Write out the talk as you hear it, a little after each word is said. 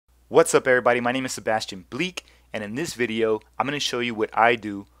What's up everybody, my name is Sebastian Bleak, and in this video I'm going to show you what I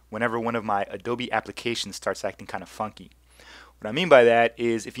do whenever one of my Adobe applications starts acting kind of funky. What I mean by that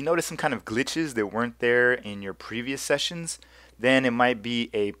is if you notice some kind of glitches that weren't there in your previous sessions, then it might be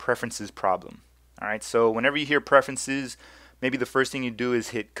a preferences problem. Alright, so whenever you hear preferences, maybe the first thing you do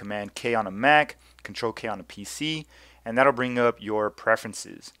is hit Command K on a Mac, Control K on a PC, and that'll bring up your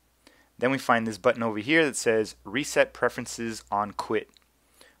preferences. Then we find this button over here that says Reset Preferences on Quit.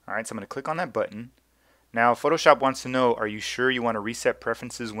 Alright, so I'm going to click on that button. Now Photoshop wants to know, are you sure you want to reset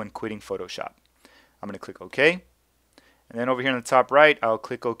preferences when quitting Photoshop? I'm going to click OK. And then over here on the top right, I'll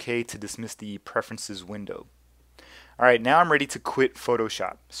click OK to dismiss the preferences window. Alright, now I'm ready to quit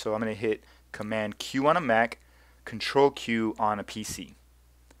Photoshop. So I'm going to hit Command Q on a Mac, Control Q on a PC.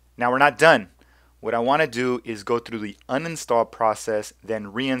 Now we're not done. What I want to do is go through the uninstall process,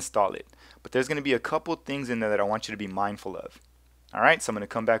 then reinstall it. But there's going to be a couple things in there that I want you to be mindful of. Alright, so I'm going to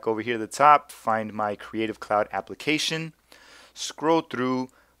come back over here to the top, find my Creative Cloud application, scroll through,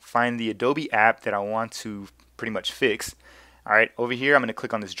 find the Adobe app that I want to pretty much fix. Alright, over here I'm going to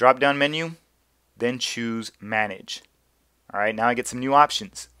click on this drop down menu, then choose Manage. Alright, now I get some new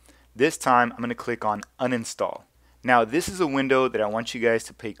options. This time I'm going to click on Uninstall. Now this is a window that I want you guys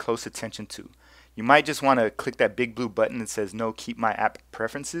to pay close attention to. You might just want to click that big blue button that says no, keep my app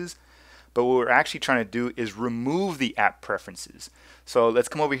preferences. But what we're actually trying to do is remove the app preferences. So let's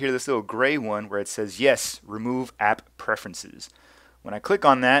come over here to this little gray one where it says yes, remove app preferences. When I click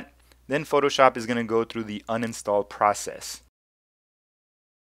on that, then Photoshop is going to go through the uninstall process.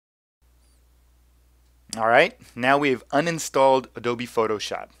 Alright, now we've uninstalled Adobe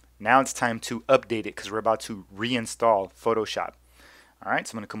Photoshop. Now it's time to update it because we're about to reinstall Photoshop. Alright,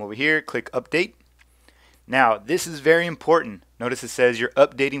 so I'm going to come over here, click Update. Now, this is very important. Notice it says you're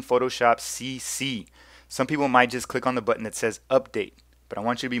updating Photoshop CC. Some people might just click on the button that says Update, but I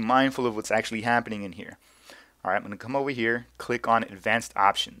want you to be mindful of what's actually happening in here. Alright, I'm going to come over here, click on Advanced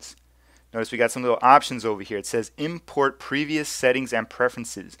Options. Notice we got some little options over here. It says Import Previous Settings and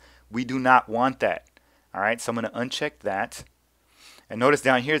Preferences. We do not want that. Alright, so I'm going to uncheck that. And notice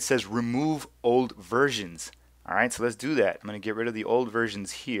down here it says Remove Old Versions. Alright, so let's do that. I'm going to get rid of the old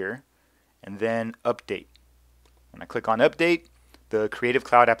versions here, and then Update. When I click on Update, the Creative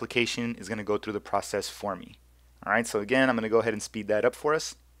Cloud application is going to go through the process for me. Alright, so again, I'm going to go ahead and speed that up for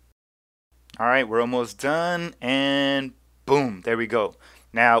us. Alright, we're almost done, and boom, there we go.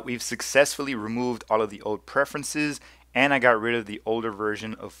 Now, we've successfully removed all of the old preferences, and I got rid of the older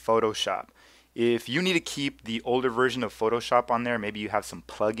version of Photoshop. If you need to keep the older version of Photoshop on there, maybe you have some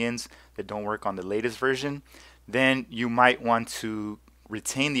plugins that don't work on the latest version, then you might want to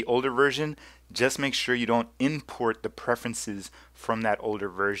retain the older version. Just make sure you don't import the preferences from that older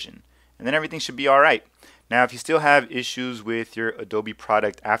version, and then everything should be alright. Now if you still have issues with your Adobe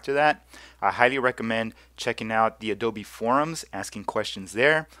product after that, I highly recommend checking out the Adobe forums, asking questions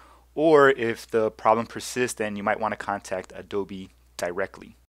there, or if the problem persists, then you might want to contact Adobe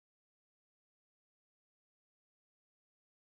directly.